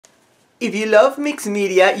If you love mixed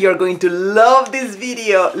media, you're going to love this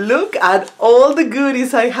video. Look at all the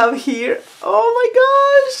goodies I have here. Oh my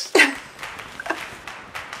gosh!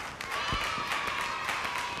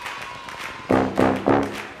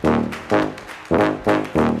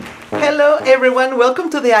 Hello everyone,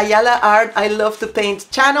 welcome to the Ayala Art I Love to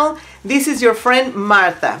Paint channel. This is your friend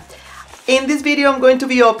Martha. In this video I'm going to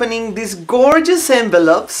be opening these gorgeous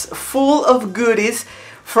envelopes full of goodies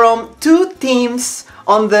from two themes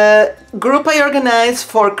on the group I organized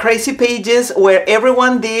for Crazy Pages, where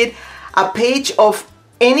everyone did a page of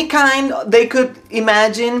any kind they could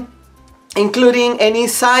imagine, including any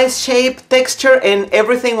size, shape, texture, and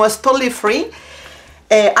everything was totally free.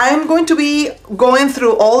 I'm going to be going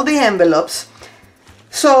through all the envelopes.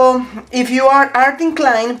 So if you are art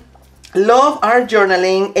inclined, love art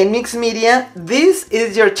journaling and mixed media, this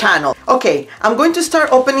is your channel. Okay, I'm going to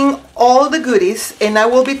start opening all the goodies and I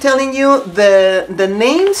will be telling you the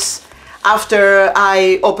names after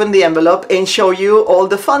I open the envelope and show you all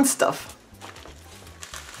the fun stuff.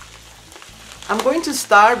 I'm going to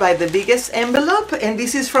start by the biggest envelope, and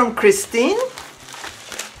this is from Christine.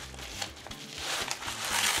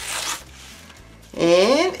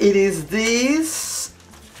 And it is this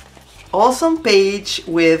awesome page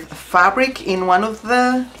with fabric in one of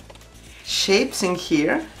the shapes in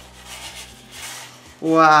here.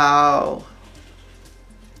 Wow,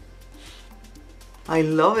 I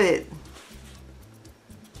love it.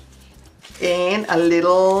 And a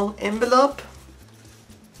little envelope.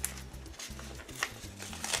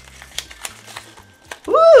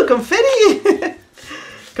 Woo, confetti!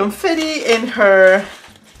 Confetti in her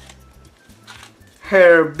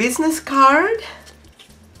business card.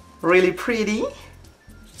 Really pretty.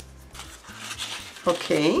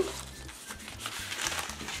 Okay.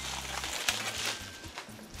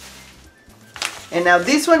 And now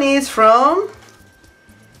this one is from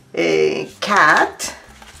a Catherine.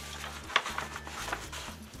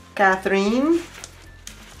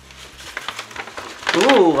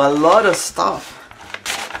 Ooh, a lot of stuff.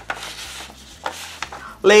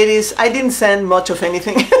 Ladies, I didn't send much of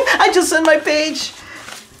anything. I just sent my page.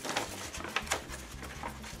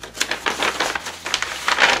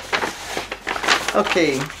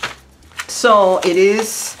 Okay, so it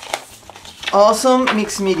is awesome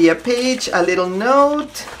mixed media page, a little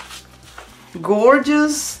note,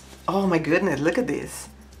 gorgeous, oh my goodness, look at this,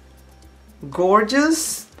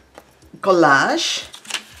 gorgeous collage,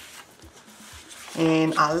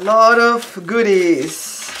 and a lot of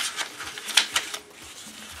goodies.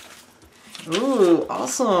 Ooh,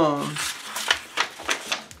 awesome.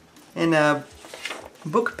 And a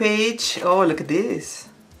book page, oh look at this.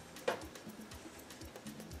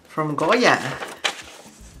 From Goya.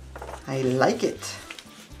 I like it.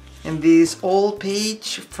 And this old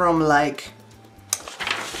page from like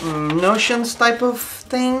notions type of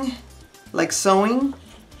thing, like sewing,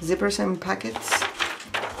 zippers and packets.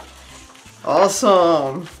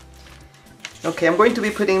 Awesome. Okay, I'm going to be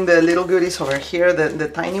putting the little goodies over here, the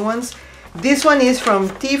tiny ones. This one is from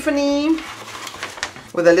Tiffany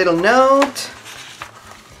with a little note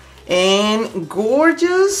and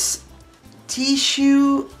gorgeous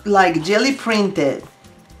tissue, like jelly printed.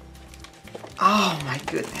 Oh my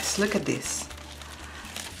goodness, look at this.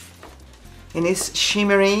 And it's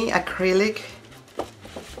shimmery acrylic.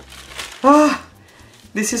 Oh,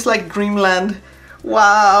 this is like dreamland.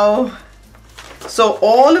 Wow. So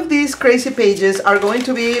all of these Crazy Pages are going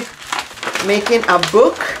to be making a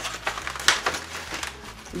book.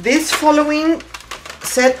 This following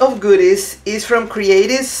set of goodies is from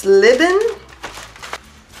Creatives Living.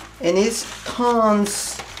 And it's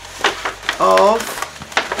tons of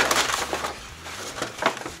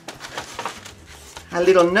a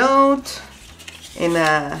little note and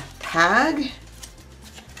a tag.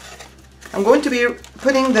 I'm going to be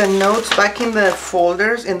putting the notes back in the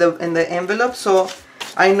folders in the envelope, so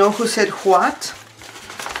I know who said what.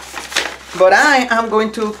 But I am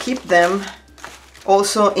going to keep them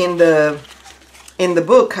also in the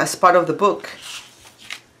book as part of the book.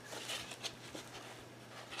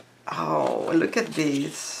 Oh, look at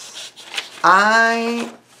this. I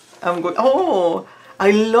am going, oh,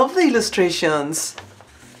 I love the illustrations.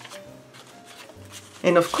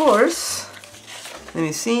 And of course, let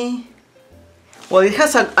me see. Well, it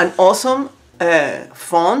has an awesome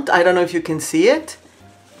font. I don't know if you can see it.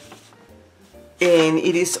 And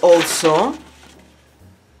it is also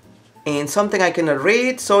in something I cannot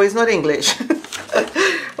read, so it's not English.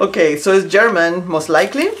 Okay, so it's German, most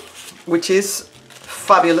likely, which is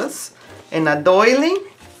fabulous. And a doily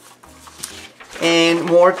and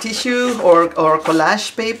more tissue or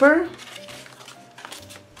collage paper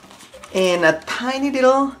and a tiny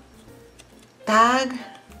little tag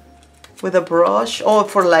with a brush, oh,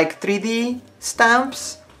 for like 3D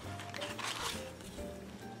stamps.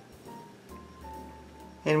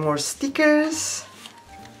 And more stickers.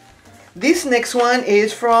 This next one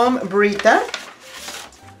is from Brita.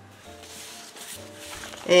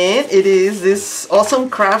 And it is this awesome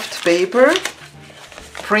craft paper,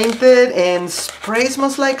 printed and sprays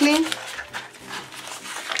most likely.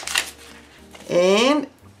 And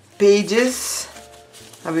pages,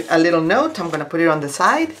 a little note, I'm gonna put it on the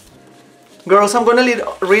side. Girls, I'm gonna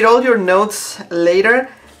read all your notes later,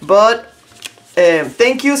 but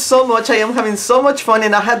thank you so much. I am having so much fun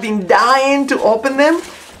and I have been dying to open them,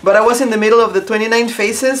 but I was in the middle of the 29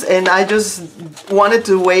 faces and I just wanted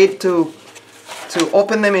to wait to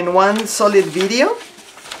open them in one solid video.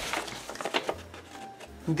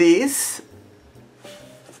 This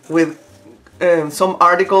with some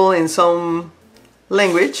article in some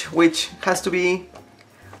language, which has to be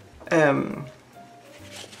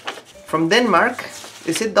from Denmark.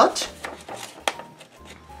 Is it Dutch?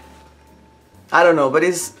 I don't know, but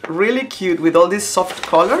it's really cute with all these soft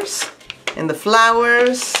colors and the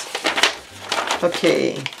flowers.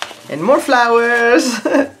 Okay, and more flowers.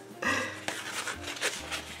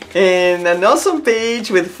 And an awesome page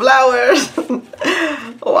with flowers.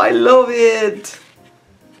 Oh, I love it.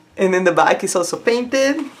 And then the back is also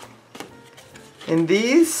painted. And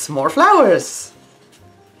these, more flowers.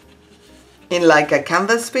 In like a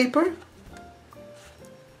canvas paper.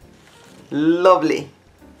 Lovely.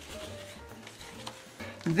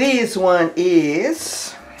 This one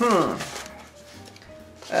is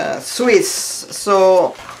Swiss,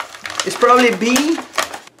 so it's probably B.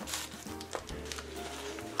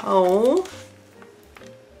 Oh.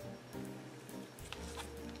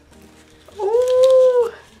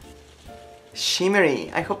 Ooh.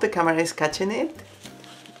 Shimmery. I hope the camera is catching it.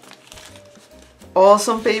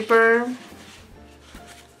 Awesome paper.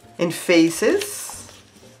 And faces.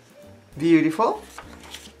 Beautiful.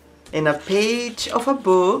 And a page of a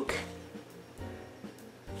book.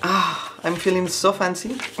 Ah, I'm feeling so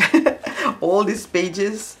fancy. All these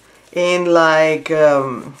pages in like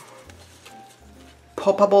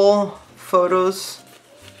poppable photos.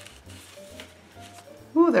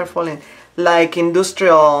 Ooh, they're falling. Like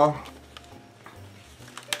industrial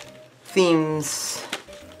themes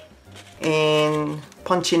in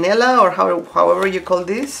Punchinella, or however you call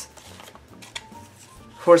this,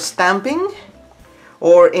 for stamping,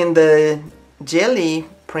 or in the Gelli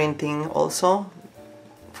printing also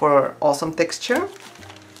for awesome texture.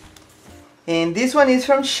 And this one is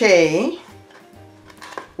from Shay,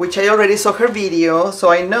 which I already saw her video, so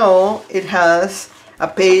I know it has a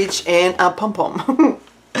page and a pom-pom.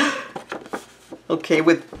 Okay,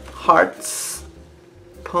 with hearts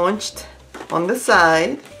punched on the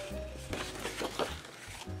side.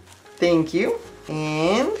 Thank you.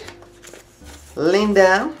 And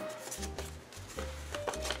Linda,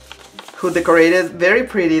 who decorated very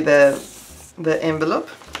pretty the envelope.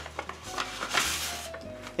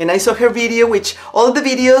 And I saw her video, which all the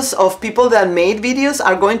videos of people that made videos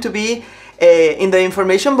are going to be in the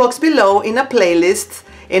information box below in a playlist,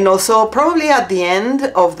 and also probably at the end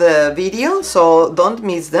of the video, so don't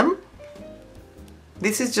miss them.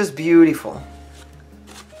 This is just beautiful.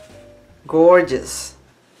 Gorgeous.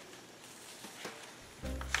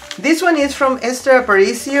 This one is from Esther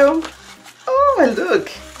Aparicio. Oh,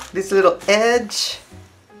 look, this little edge,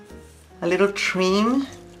 a little trim,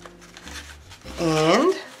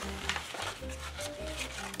 and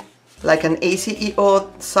like an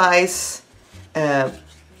ACEO size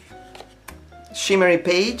shimmery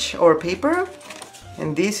page or paper.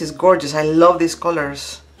 And this is gorgeous. I love these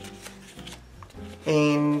colors.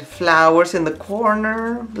 And flowers in the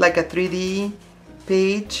corner, like a 3D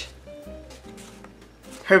page.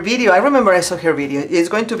 Her video, I remember I saw her video. It's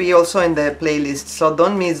going to be also in the playlist, so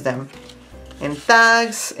don't miss them. And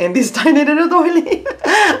tags, and this tiny little doily.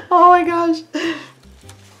 Oh my gosh.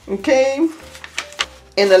 Okay.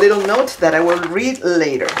 And a little note that I will read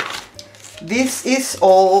later. This is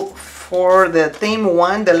all for the theme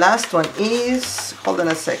one. The last one is, hold on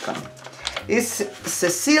a second. It's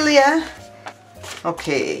Cecilia.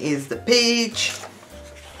 Okay, is the page.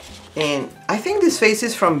 And I think this face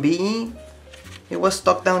is from B. It was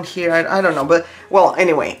stuck down here. I don't know, but well,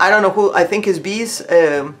 anyway, I don't know who. I think it's B's,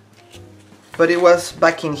 but it was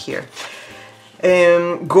back in here.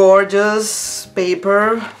 Gorgeous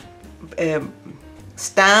paper,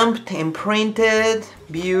 stamped and printed,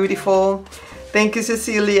 beautiful. Thank you,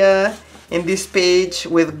 Cecilia. In this page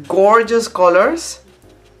with gorgeous colors,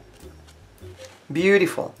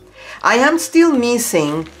 beautiful. I am still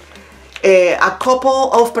missing a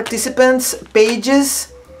couple of participants'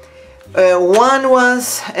 pages, One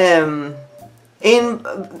was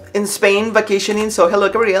in Spain vacationing, so hello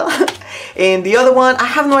Gabriel. And the other one, I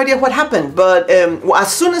have no idea what happened, but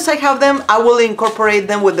as soon as I have them, I will incorporate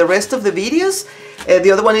them with the rest of the videos.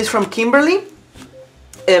 The other one is from Kimberly.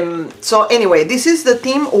 So anyway, this is the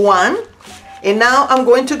team 1, and now I'm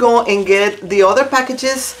going to go and get the other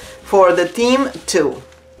packages for the team 2.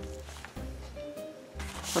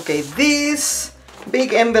 Okay, this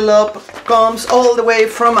big envelope comes all the way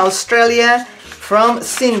from Australia, from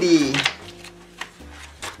Cindy.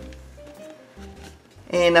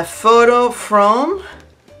 And a photo from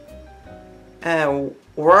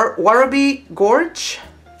Warraby Gorge.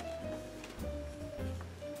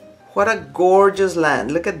 What a gorgeous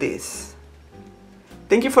land. Look at this.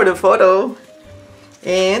 Thank you for the photo.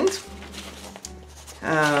 And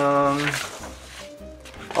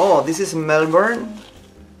oh, this is Melbourne.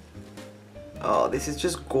 Oh, this is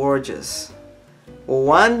just gorgeous.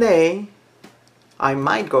 One day I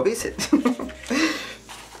might go visit.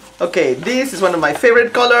 Okay, this is one of my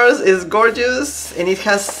favorite colors. It's gorgeous and it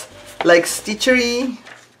has like stitchery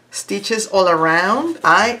stitches all around.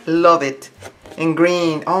 I love it. And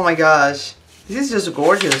green, oh my gosh, this is just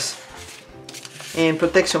gorgeous. And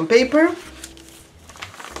protection paper.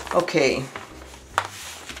 Okay,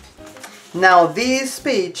 now this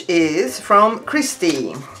page is from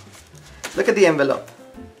Christy. Look at the envelope.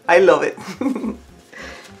 I love it.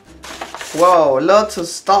 Wow, lots of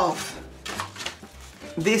stuff.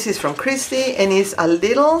 This is from Christy and it's a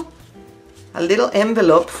little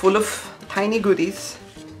envelope full of tiny goodies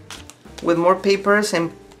with more papers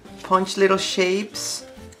and punch little shapes.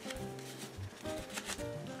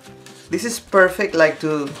 This is perfect, like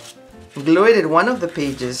to glue it at one of the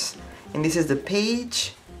pages. And this is the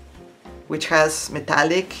page, which has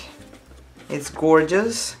metallic. It's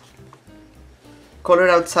gorgeous. Colored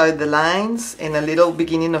outside the lines and a little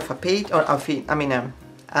beginning of a page, or a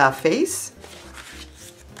face.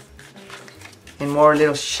 And more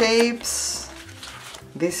little shapes.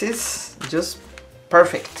 This is just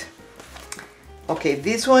perfect. Okay,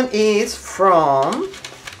 this one is from,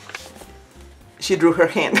 she drew her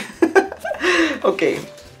hand. Okay,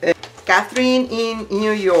 Catherine in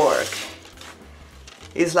New York.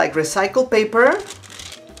 It's like recycled paper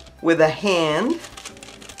with a hand.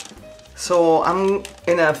 So I'm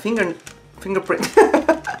in a fingerprint.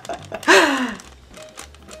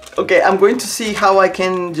 Okay, I'm going to see how I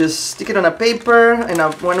can just stick it on a paper and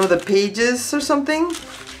one of the pages or something.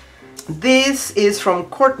 This is from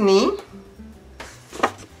Courtney.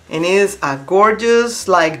 And is a gorgeous,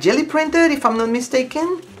 like jelly printed, if I'm not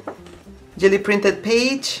mistaken. Jelly printed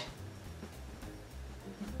page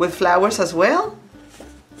with flowers as well.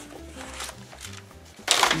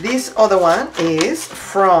 This other one is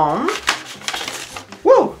from,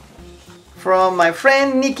 whoa, from my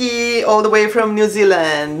friend Nikki, all the way from New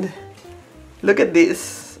Zealand. Look at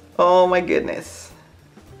this. Oh my goodness.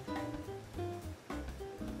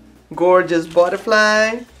 Gorgeous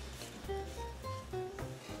butterfly.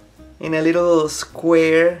 In a little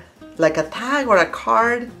square, like a tag or a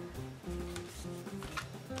card.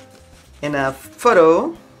 And a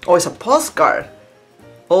photo. Oh, it's a postcard.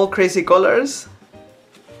 All crazy colors.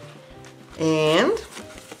 And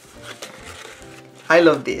I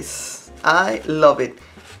love this. I love it.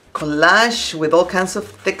 Collage with all kinds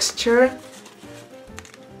of texture.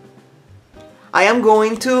 I am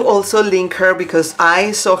going to also link her because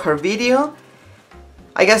I saw her video.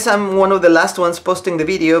 I guess I'm one of the last ones posting the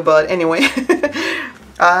video, but anyway.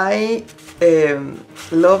 I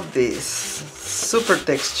love this. Super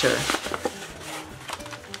texture.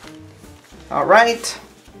 Alright.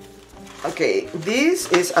 Okay,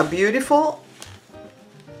 this is a beautiful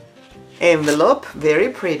envelope. Very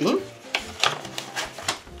pretty.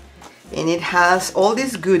 And it has all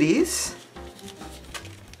these goodies.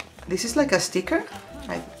 This is like a sticker,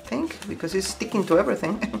 I think, because it's sticking to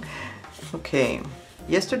everything. Okay.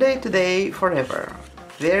 Yesterday, today, forever.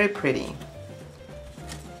 Very pretty.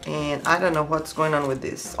 And I don't know what's going on with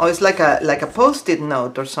this. Oh, it's like a post-it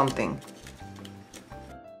note or something.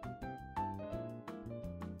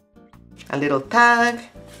 A little tag.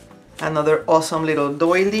 Another awesome little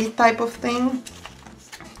doily type of thing.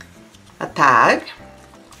 A tag.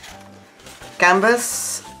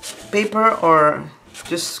 Canvas paper or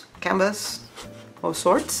just canvas of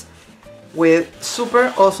sorts with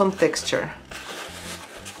super awesome texture.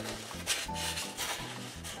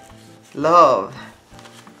 Love.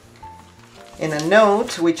 And a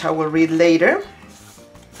note which I will read later.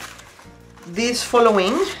 This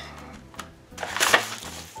following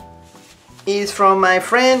is from my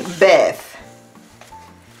friend Beth.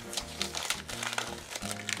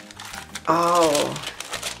 Oh,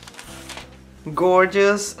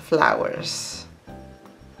 gorgeous flowers.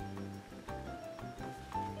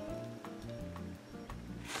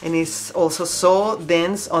 And it's also so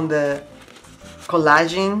dense on the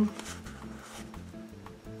collaging,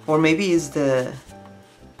 or maybe it's the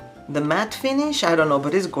matte finish, I don't know,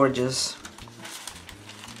 but it's gorgeous.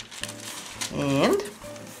 And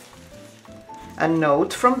a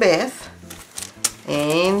note from Beth,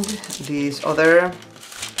 and this other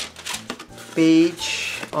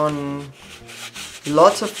page on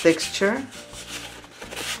lots of texture.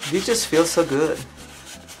 This just feels so good.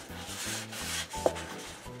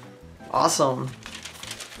 Awesome.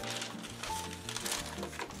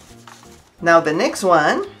 Now the next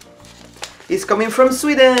one is coming from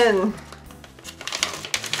Sweden,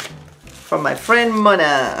 from my friend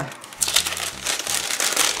Mona.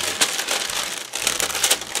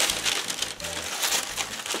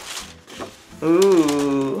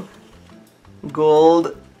 Ooh,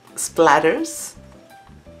 gold splatters.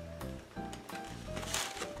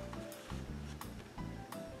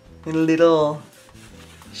 And little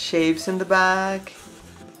shapes in the back.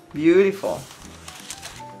 Beautiful.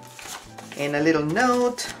 And a little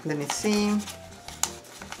note, let me see.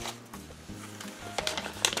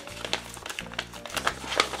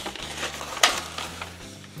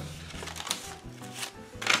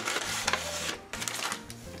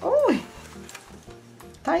 Oh,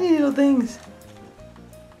 tiny little things.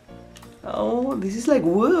 Oh, this is like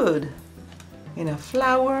wood. And a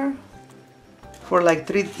flower for like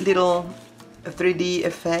 3 little 3D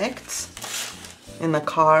effects. And a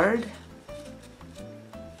card.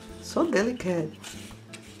 So delicate.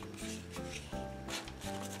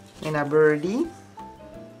 And a birdie.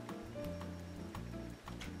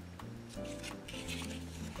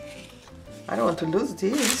 I don't want to lose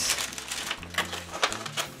this.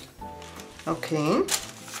 Okay.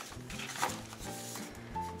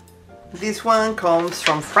 This one comes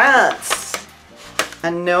from France.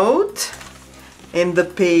 A note in the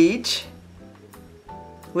page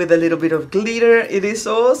with a little bit of glitter. It is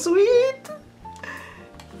so sweet.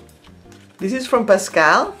 This is from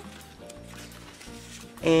Pascal,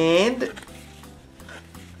 and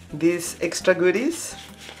these extra goodies.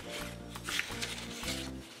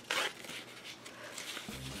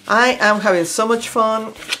 I am having so much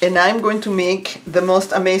fun, and I'm going to make the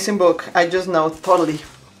most amazing book. I just know, totally.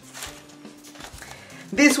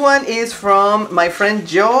 This one is from my friend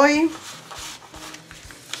Joy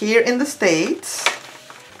here in the States.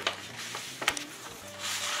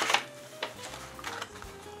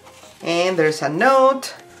 And there's a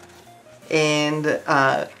note and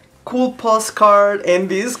a cool postcard and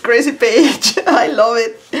this crazy page. I love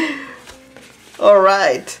it. All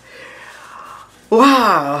right.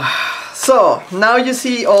 Wow. So now you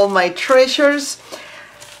see all my treasures.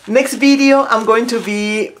 Next video, I'm going to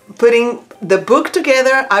be putting the book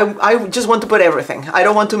together. I just want to put everything. I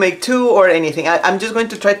don't want to make 2 or anything. I'm just going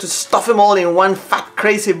to try to stuff them all in one fat,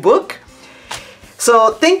 crazy book.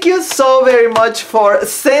 So thank you so very much for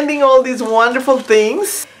sending all these wonderful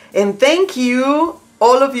things. And thank you,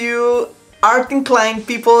 all of you art-inclined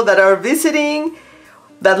people that are visiting,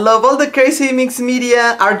 that love all the crazy mixed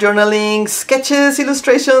media, art journaling, sketches,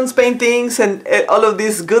 illustrations, paintings, and all of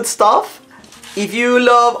this good stuff. If you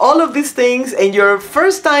love all of these things and you're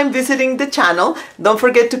first time visiting the channel, don't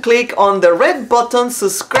forget to click on the red button,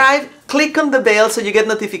 subscribe, click on the bell so you get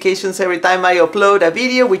notifications every time I upload a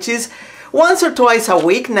video, which is once or twice a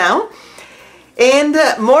week now. And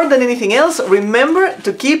more than anything else, remember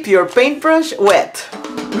to keep your paintbrush wet.